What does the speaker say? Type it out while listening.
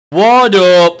What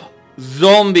up?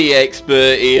 Zombie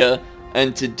Expert here,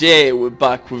 and today we're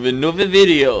back with another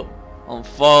video on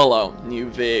Fallout New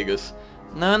Vegas.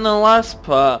 Now in the last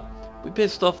part, we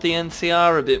pissed off the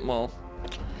NCR a bit more,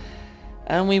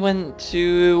 and we went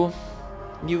to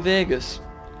New Vegas.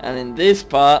 And in this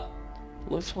part,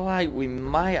 looks like we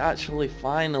might actually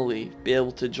finally be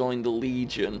able to join the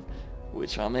Legion,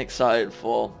 which I'm excited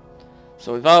for.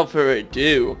 So without further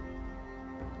ado,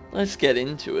 let's get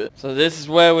into it. So this is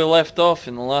where we left off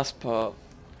in the last part.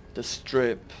 The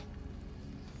Strip.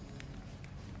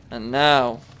 And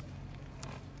now,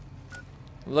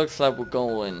 looks like we're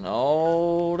going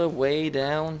all the way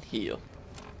down here.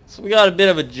 So we got a bit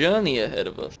of a journey ahead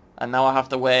of us. And now I have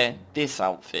to wear this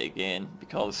outfit again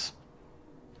because,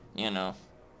 you know,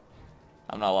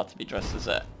 I'm not allowed to be dressed as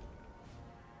a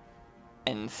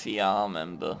NCR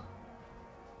member.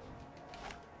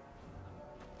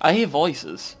 I hear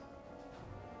voices.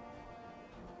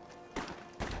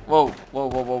 Whoa, whoa,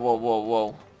 whoa, whoa, whoa, whoa,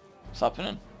 whoa. What's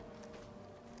happening?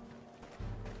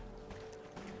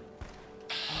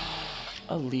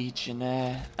 A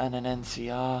Legionnaire and an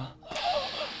NCR.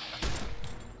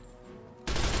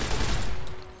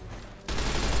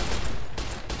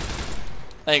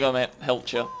 There you go, mate.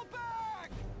 Helped you.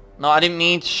 No, I didn't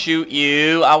mean to shoot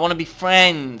you. I want to be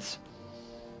friends.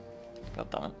 God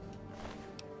damn it.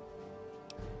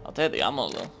 I'll take the ammo,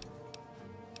 though.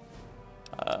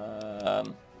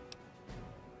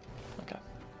 Okay.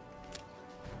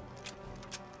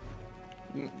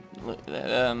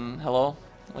 Hello?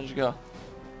 Where'd you go?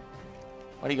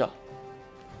 Where'd he go?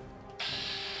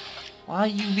 Why are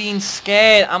you being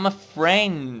scared? I'm a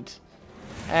friend.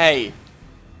 Hey.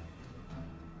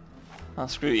 I'll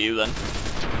screw you then.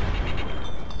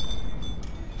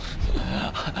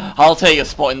 I'll take a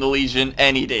spot in the Legion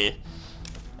any day.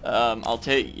 I'll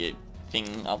take your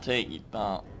thing. I'll take you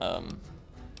that.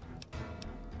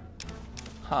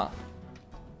 Huh.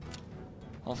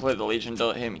 Hopefully the Legion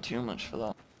don't hate me too much for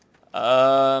that.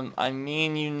 I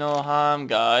mean you no harm,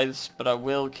 guys, but I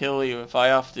will kill you if I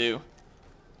have to.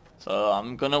 So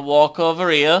I'm gonna walk over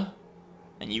here,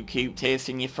 and you keep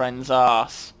tasting your friend's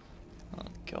ass. Oh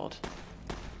god.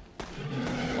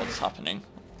 What's happening?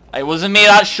 It wasn't me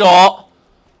that shot!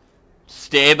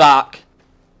 Stay back.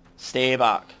 Stay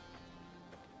back.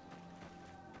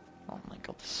 Oh my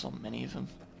god, there's so many of them.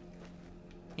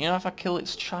 You know, if I kill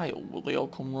its child, will they all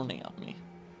come running at me?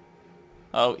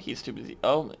 Oh, he's too busy.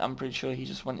 Oh, I'm pretty sure he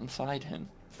just went inside him.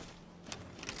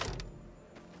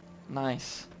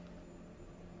 Nice.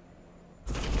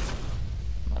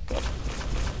 Oh god.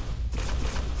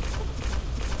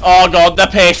 Oh god, they're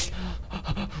pissed!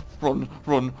 Run,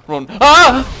 run, run.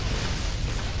 Ah!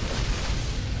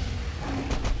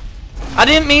 I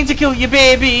didn't mean to kill your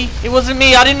baby. It wasn't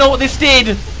me. I didn't know what this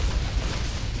did.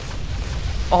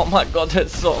 Oh my god,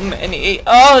 there's so many.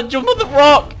 Ah, jump on the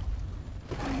rock.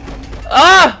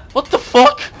 Ah, what the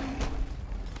fuck?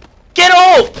 Get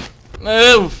up.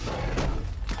 Move.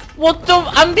 What the?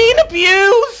 I'm being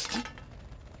abused.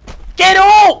 Get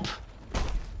up.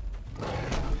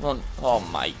 Run. Oh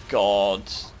my god.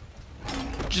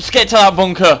 Just get to that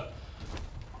bunker.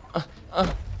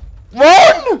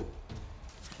 Run!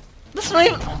 That's not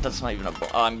even. Oh, that's not even a.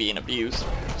 Oh, I'm being abused.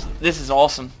 This is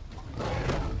awesome.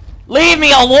 Leave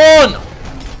me alone!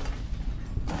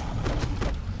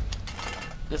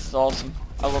 This is awesome.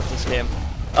 I love this game.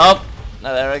 Oh,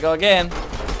 now there I go again.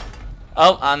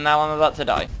 Oh, and now I'm about to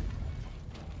die.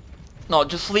 No,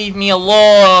 just leave me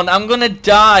alone. I'm gonna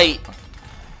die.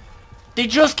 They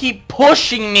just keep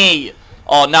pushing me.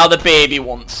 Oh, now the baby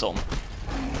wants some.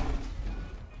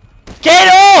 Get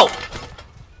up!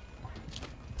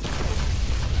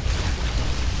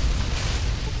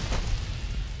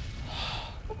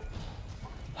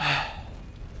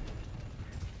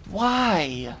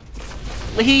 Why?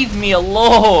 Leave me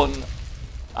alone!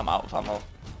 I'm out of ammo.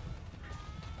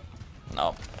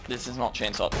 No, this is not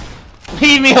chainsaw.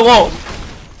 Leave me alone!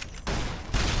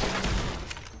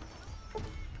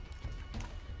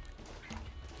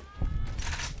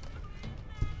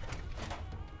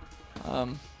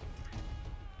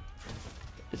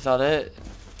 Is that it?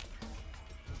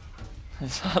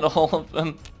 Is that all of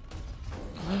them?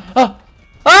 Ah!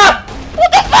 Ah!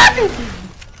 What the fuck?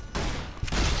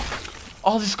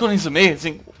 Oh, this gun is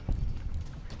amazing.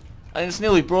 And it's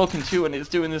nearly broken too, and it's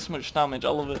doing this much damage. I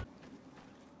love it.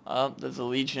 There's a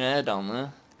Legionnaire down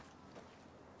there.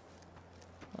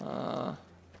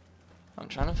 I'm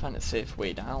trying to find a safe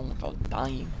way down without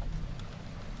dying.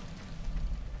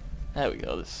 There we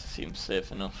go, this seems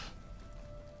safe enough.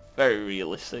 Very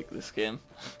realistic, this game.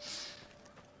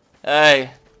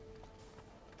 Hey!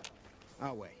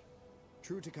 Our way.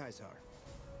 True to Caesar.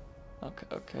 Okay,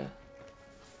 okay.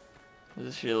 Is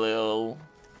this your little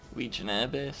Legion air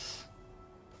base?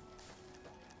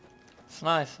 It's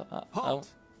nice. Halt!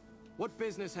 What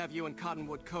business have you in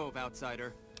Cottonwood Cove,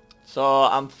 outsider? So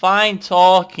I'm fine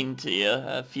talking to you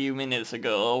a few minutes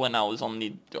ago when I was on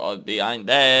the behind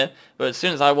there, but as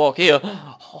soon as I walk here,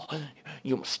 oh,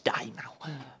 you must die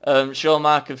now. Show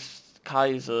mark of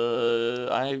Kaiser.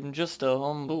 I'm just a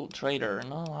humble trader.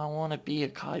 No, I want to be a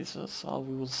Kaiser, so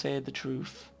we will say the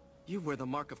truth. You wear the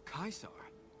mark of Caesar.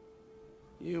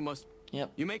 You must...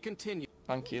 Yep. You may continue.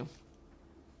 Thank you.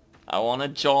 I want to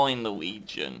join the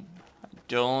Legion. I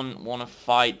don't want to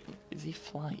fight. Is he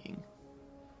flying?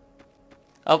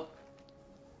 Oh.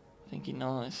 I think he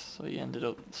knows, so he ended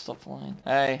up stop flying.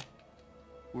 Hey.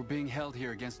 We're being held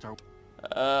here against our...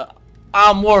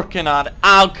 I'm working on it.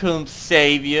 I'll come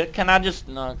save you. Can I just...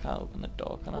 No, I can't open the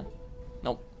door, can I?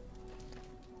 Nope.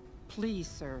 Please,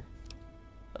 sir.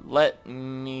 Let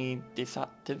me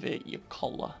deactivate your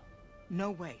collar.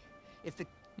 No way.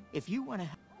 If you want to...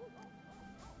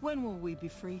 When will we be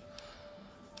free?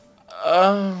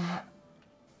 I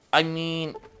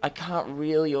mean, I can't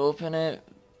really open it.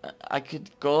 I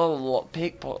could go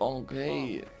lockpick, but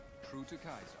okay. True to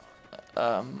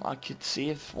Kaiser. I could see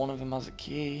if one of them has a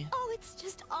key. Oh, it's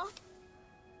just off.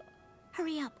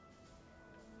 Hurry up.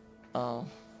 Oh.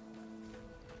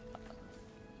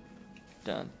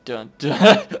 Dun dun dun.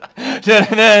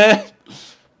 Dun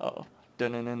oh.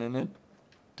 Dun dun dun dun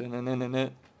dun dun dun dun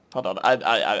dun. Hold on,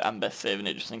 I'm best saving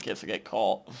it just in case I get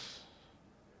caught.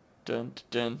 Dun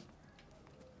dun.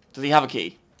 Does he have a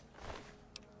key?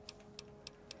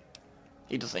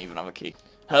 He doesn't even have a key.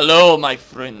 Hello, my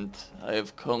friend. I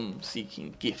have come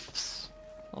seeking gifts.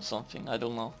 Or something, I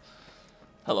don't know.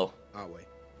 Hello. Awe.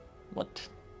 What?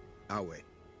 Awe.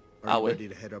 Are Awe. you ready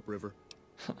to head upriver?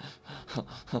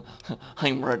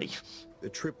 I'm ready. The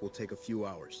trip will take a few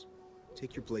hours.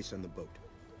 Take your place on the boat.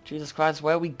 Jesus Christ,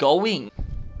 where are we going?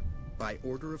 By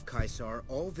order of Caesar,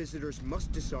 all visitors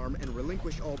must disarm and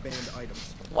relinquish all banned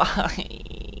items.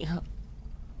 Why?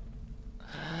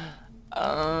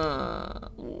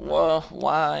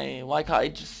 Why? Why can't I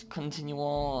just continue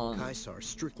on? Caesar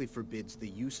strictly forbids the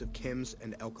use of chems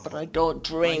and alcohol. But I don't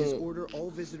By his drink. order, all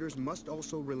visitors must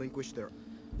also relinquish their...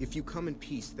 If you come in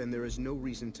peace, then there is no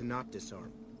reason to not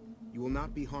disarm. You will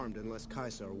not be harmed unless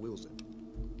Caesar wills it.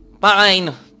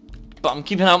 Fine. But I'm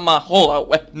keeping out my whole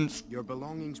weapons. Your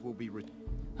belongings will be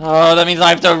Oh, that means I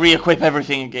have to re-equip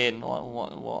everything again.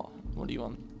 What do you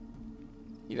want?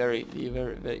 You're very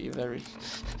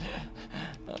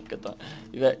oh, good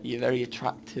that. You're very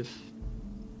attractive.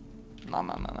 No.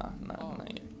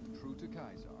 True to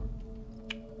Kaiser.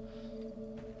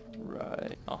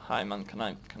 Right. Oh, hi man. Can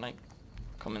I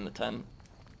come in the tent?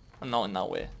 And not in that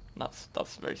way.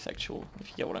 That's very sexual, if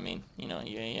you get what I mean. You know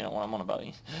what I'm on about.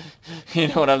 You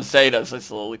know what I'm saying as I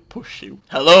slowly push you.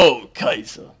 Hello,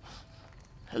 Kaiser.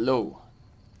 Hello,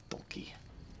 donkey.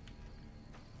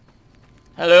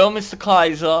 Hello, Mr.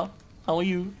 Kaiser. How are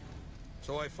you?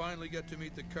 So I finally get to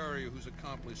meet the courier who's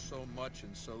accomplished so much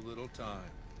in so little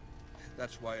time.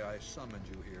 That's why I summoned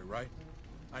you here, right?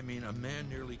 I mean, a man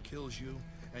nearly kills you,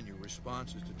 and your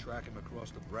response is to track him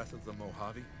across the breadth of the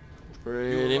Mojave?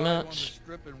 Pretty you arrive on the much.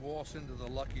 strip and waltz into the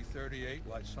Lucky 38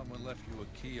 like someone left you a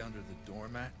key under the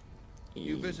doormat.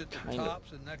 You visit the Kind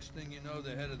tops, and next thing you know,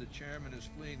 the head of the chairman is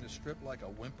fleeing the strip like a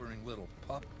whimpering little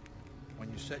pup.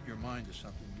 When you set your mind to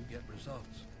something, you get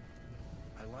results.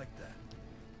 I like that.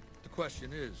 The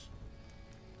question is,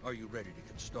 are you ready to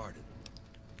get started?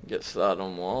 Get started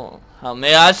on what? How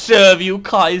may I serve you,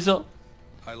 Kaiser?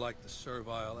 I like the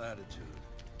servile attitude.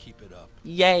 Keep it up.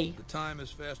 Yay. The time is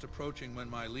fast approaching when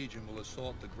my legion will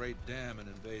assault the Great Dam and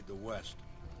invade the West.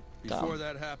 Before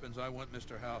that happens, I want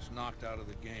Mr. House knocked out of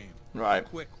the game. Right. A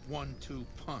quick 1-2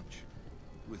 punch,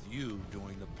 with you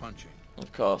doing the punching.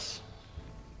 Of course.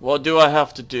 What do I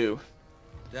have to do?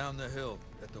 Down the hill,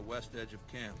 at the west edge of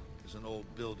camp, is an old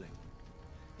building.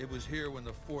 It was here when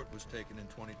the fort was taken in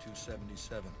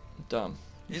 2277. Damn.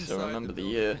 You still Inside remember the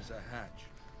building year. is a hatch.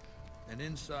 And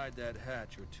inside that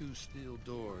hatch are 2 steel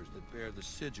doors that bear the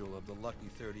sigil of the Lucky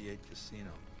 38 Casino.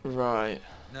 Right.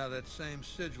 Now that same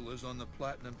sigil is on the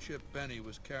platinum chip Benny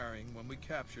was carrying when we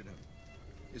captured him.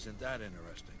 Isn't that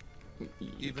interesting?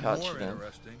 You Even catch more them.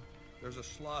 interesting, there's a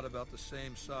slot about the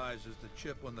same size as the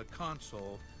chip on the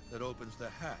console that opens the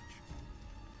hatch.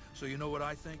 So you know what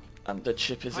I think? And the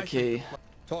chip is a I key. think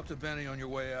talk to Benny on your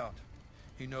way out.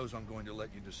 He knows I'm going to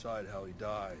let you decide how he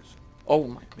dies. Oh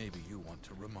my. Maybe you want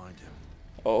to remind him.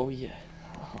 Oh yeah.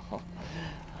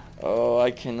 Oh, I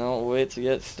cannot wait to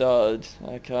get started.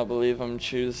 I can't believe I'm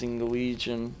choosing the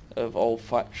Legion of all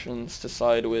factions to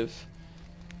side with.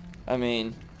 I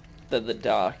mean, they're the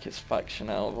darkest faction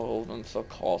out of all of them, so of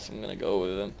course I'm gonna go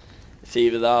with them. It's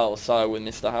either that or side with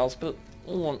Mr. House, but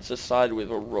who wants to side with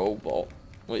a robot?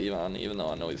 Well, even though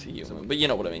I know he's a human, but you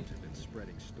know what I mean.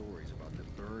 Spreading stories about the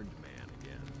burned man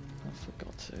again. Oh, for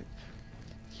God's sake.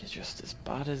 You're just as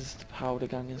bad as the Powder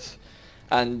Gangers.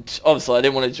 And obviously I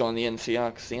didn't want to join the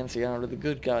NCR because the NCR are the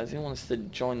good guys. I didn't want us to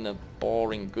join the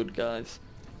boring good guys.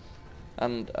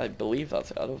 And I believe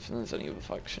that's it. I don't think there's any other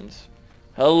factions.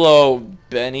 Hello,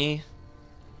 Benny.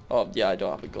 Oh, yeah, I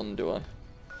don't have a gun, do I?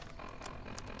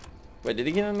 Wait, did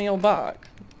he give me all back?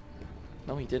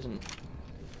 No, he didn't.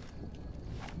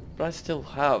 But I still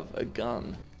have a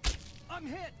gun. I'm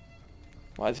hit.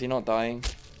 Why is he not dying?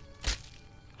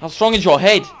 How strong is your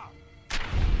head?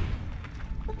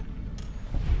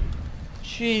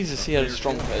 Jesus, he had a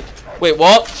strong head. Wait,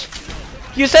 what?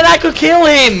 You said I could kill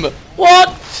him! What?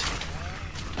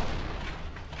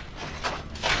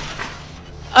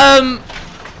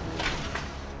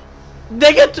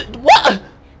 What?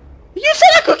 You said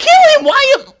I could kill him!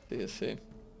 Why am... Do you see?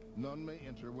 None may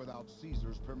enter without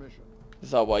Caesar's permission.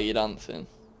 Is that why you're dancing?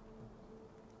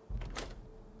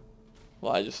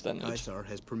 Well, I just ended. Caesar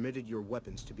has permitted your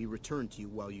weapons to be returned to you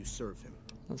while you serve him.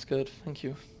 That's good, thank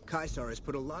you. Caesar has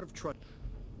put a lot of trust...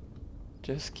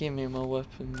 Just give me my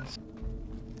weapons.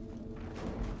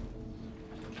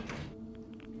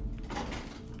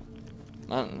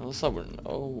 Man, looks like we're...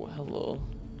 Oh, hello.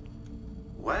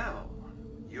 Well,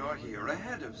 you're here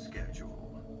ahead of schedule.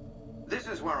 This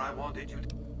is where I wanted you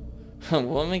to...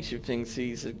 What makes you think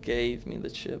Caesar gave me the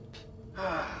chip?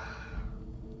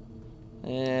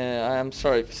 Yeah, I'm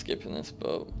sorry for skipping this,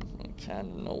 but I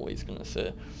can't know what he's gonna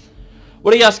say.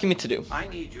 What are you asking me to do? I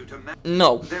need you to...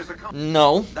 No. There's a...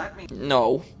 No. That means...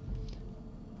 No.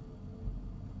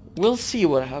 We'll see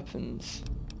what happens.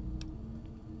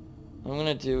 What I'm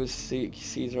gonna do is see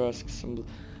Caesar asks some...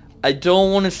 I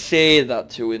don't want to say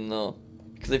that to him though.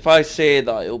 Because if I say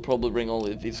that, he'll probably bring all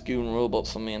of his goon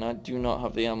robots on me, and I do not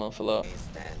have the ammo for that.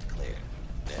 Stand clear.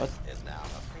 This What? is now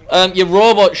a free Your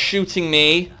robot's shooting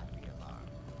me. alarm.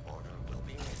 Order will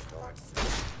be restored soon.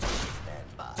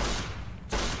 Stand by.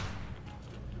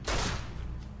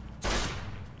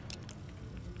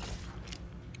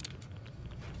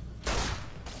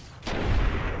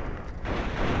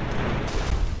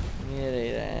 Get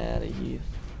it out of here.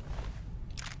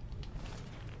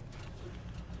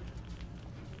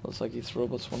 Looks like these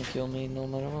robots want to kill me no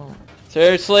matter what.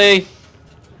 Seriously?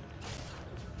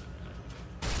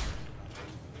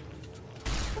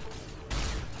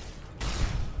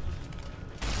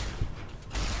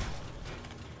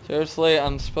 Seriously,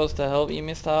 I'm supposed to help you,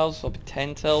 Mr. House? I'll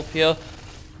pretend to help you.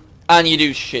 And you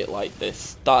do shit like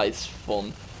this. That is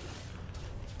fun.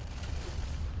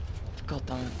 God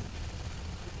damn it.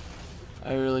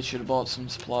 I really should have bought some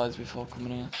supplies before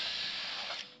coming here.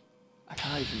 I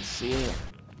can't even see it.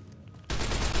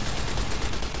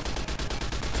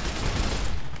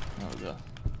 There we go.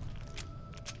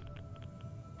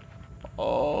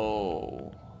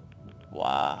 Oh.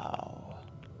 Wow.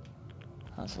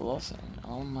 That's a lot.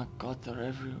 Oh my god, they're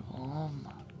everywhere. Oh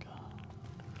my god.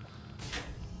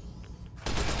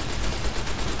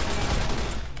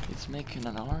 It's making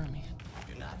an army.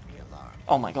 Do not be alarmed.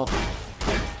 Oh my god.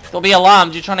 Don't be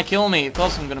alarmed, you're trying to kill me. Of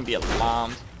course I'm gonna be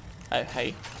alarmed.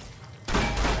 Hey.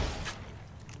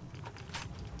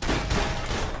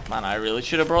 Man, I really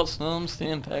should have brought some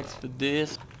stim packs for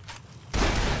this. This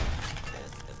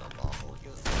is a lawful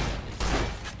use of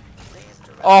Please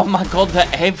direct Oh my god, they're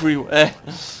everywhere.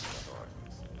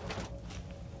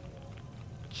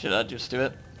 Should I just do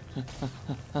it?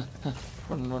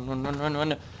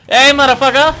 Run. Hey,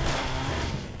 motherfucker!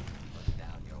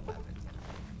 down your weapon.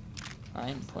 I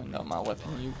ain't pointing out my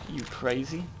weapon, you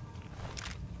crazy.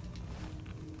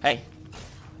 Hey.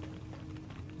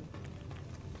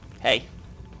 Hey.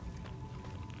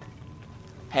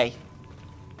 Hey.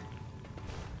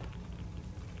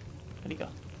 Where'd he go?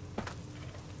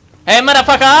 Hey,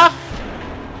 motherfucker!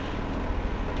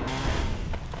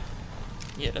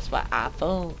 Yeah, that's what I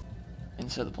thought.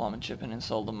 Insert the plumbing chip and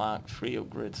install the Mark III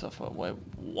upgrades. I thought, wait,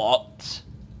 what?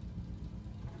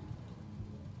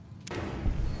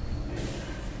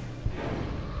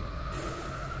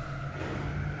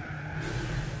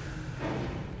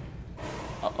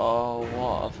 Uh-oh,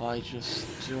 what have I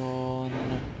just done?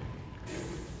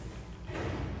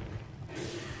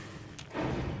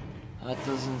 That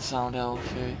doesn't sound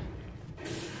healthy.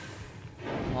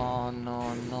 Oh,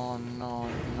 no. No.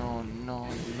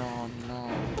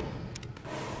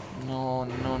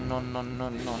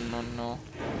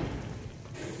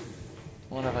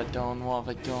 What have I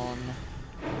done?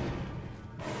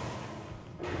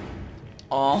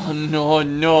 Oh no,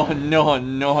 no, no,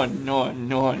 no, no,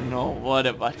 no, no. What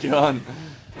have I done?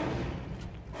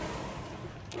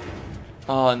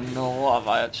 Oh no, what have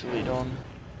I actually done?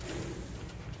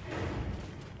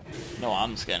 No,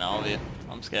 I'm just getting out of here.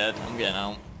 I'm scared. I'm getting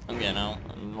out. I'm getting out.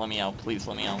 Let me out, please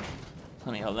let me out.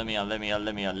 Let me out, let me out, let me out,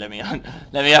 let me out, let me out,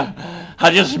 let me out.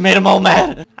 I just made them all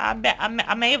mad. I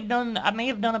may have done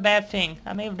a bad thing.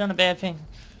 I may have done a bad thing.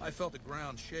 I felt the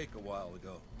ground shake a while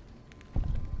ago.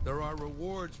 There are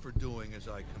rewards for doing as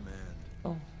I command.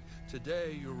 Oh.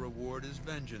 Today, your reward is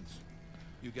vengeance.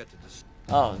 You get to decide.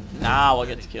 Oh, now I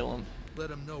get to kill him.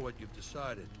 Let him know what you've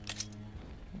decided.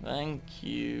 Thank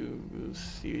you,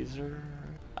 Caesar.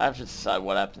 I have to decide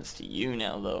what happens to you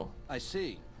now, though. I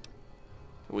see.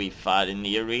 We fight in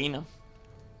the arena.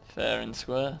 Fair and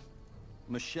square.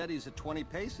 Machetes at 20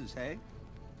 paces, hey?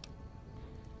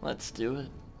 Let's do it.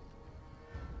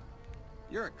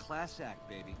 You're a class act,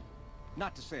 baby.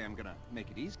 Not to say I'm gonna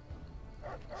make it easy.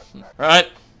 Right.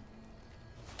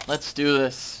 Let's do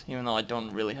this. Even though I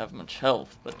don't really have much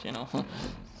health, but you know,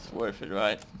 it's worth it,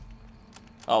 right?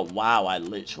 Oh wow, I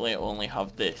literally only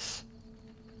have this.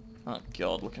 Oh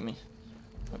god, look at me.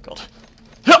 Oh god.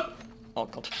 Oh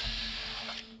god.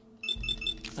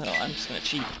 Oh, I'm just gonna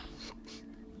cheat.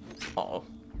 Uh-oh.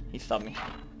 He stabbed me.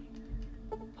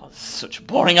 Oh, this is such a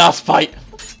boring ass fight.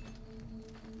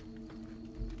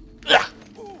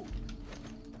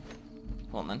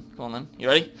 Go on then, go on then. You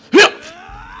ready?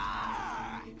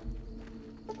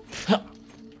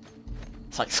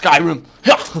 It's like Skyrim.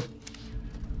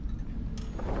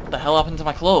 What the hell happened to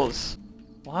my clothes?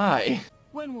 Why?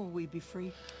 When will we be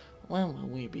free? When will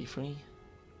we be free?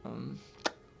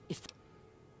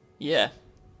 Yeah.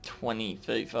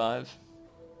 2035.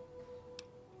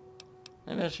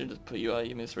 Maybe I should just put you out of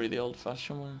your misery the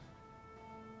old-fashioned way.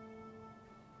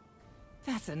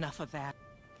 That's enough of that.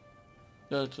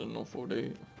 That's enough for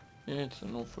that. It's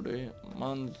enough for that.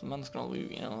 Man's gonna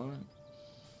leave, you know.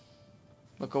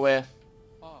 Look away.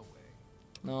 Our way.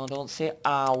 No, don't say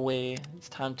our way. It's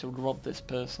time to rob this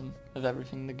person of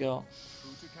everything they got.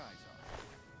 True to Kaiser.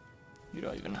 You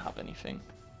don't even have anything.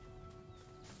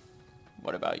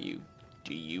 What about you?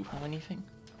 Do you have anything?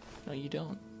 No, you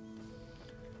don't.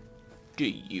 Do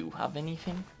you have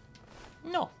anything?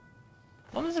 No.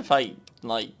 What happens if I,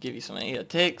 like, give you something here?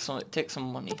 Take some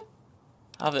money.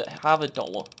 Have a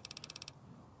dollar.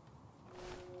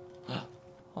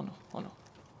 Oh no, oh no.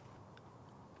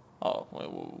 Oh,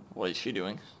 what is she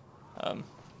doing?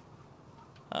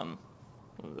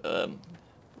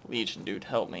 Legion dude,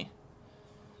 help me.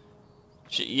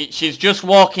 She's just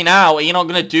walking out. Are you not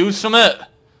gonna do something?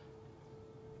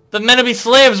 They're meant to be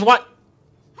slaves. What?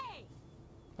 Hey!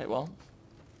 Wait, what?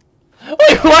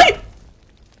 Wait, what?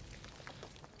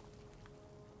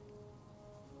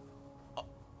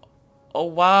 Oh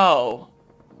wow.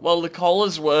 Well, the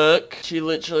collars work. She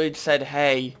literally said,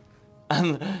 "Hey,"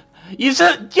 and you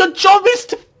said your job is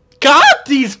to guard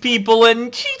these people,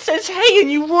 and she says, "Hey," and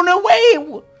you run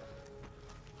away.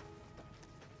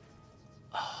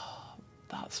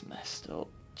 That's messed up.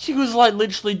 She was like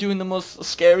literally doing the most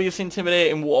scariest,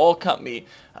 intimidating walk at me,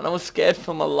 and I was scared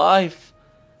for my life.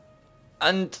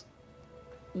 And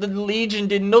the Legion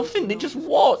did nothing, they just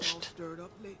watched.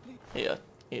 Here,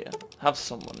 have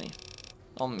some money.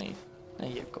 On me. There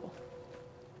you go.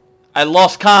 I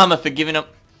lost karma for giving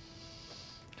up.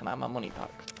 Can I have my money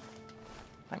back?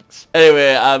 Thanks.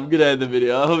 Anyway, I'm gonna end the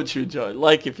video. I hope you enjoyed.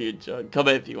 Like if you enjoyed.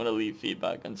 Comment if you want to leave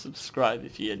feedback. And subscribe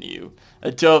if you're new.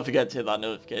 And don't forget to hit that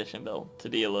notification bell to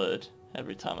be alerted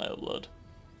every time I upload.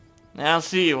 And I'll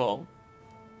see you all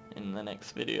in the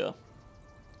next video.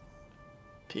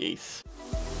 Peace.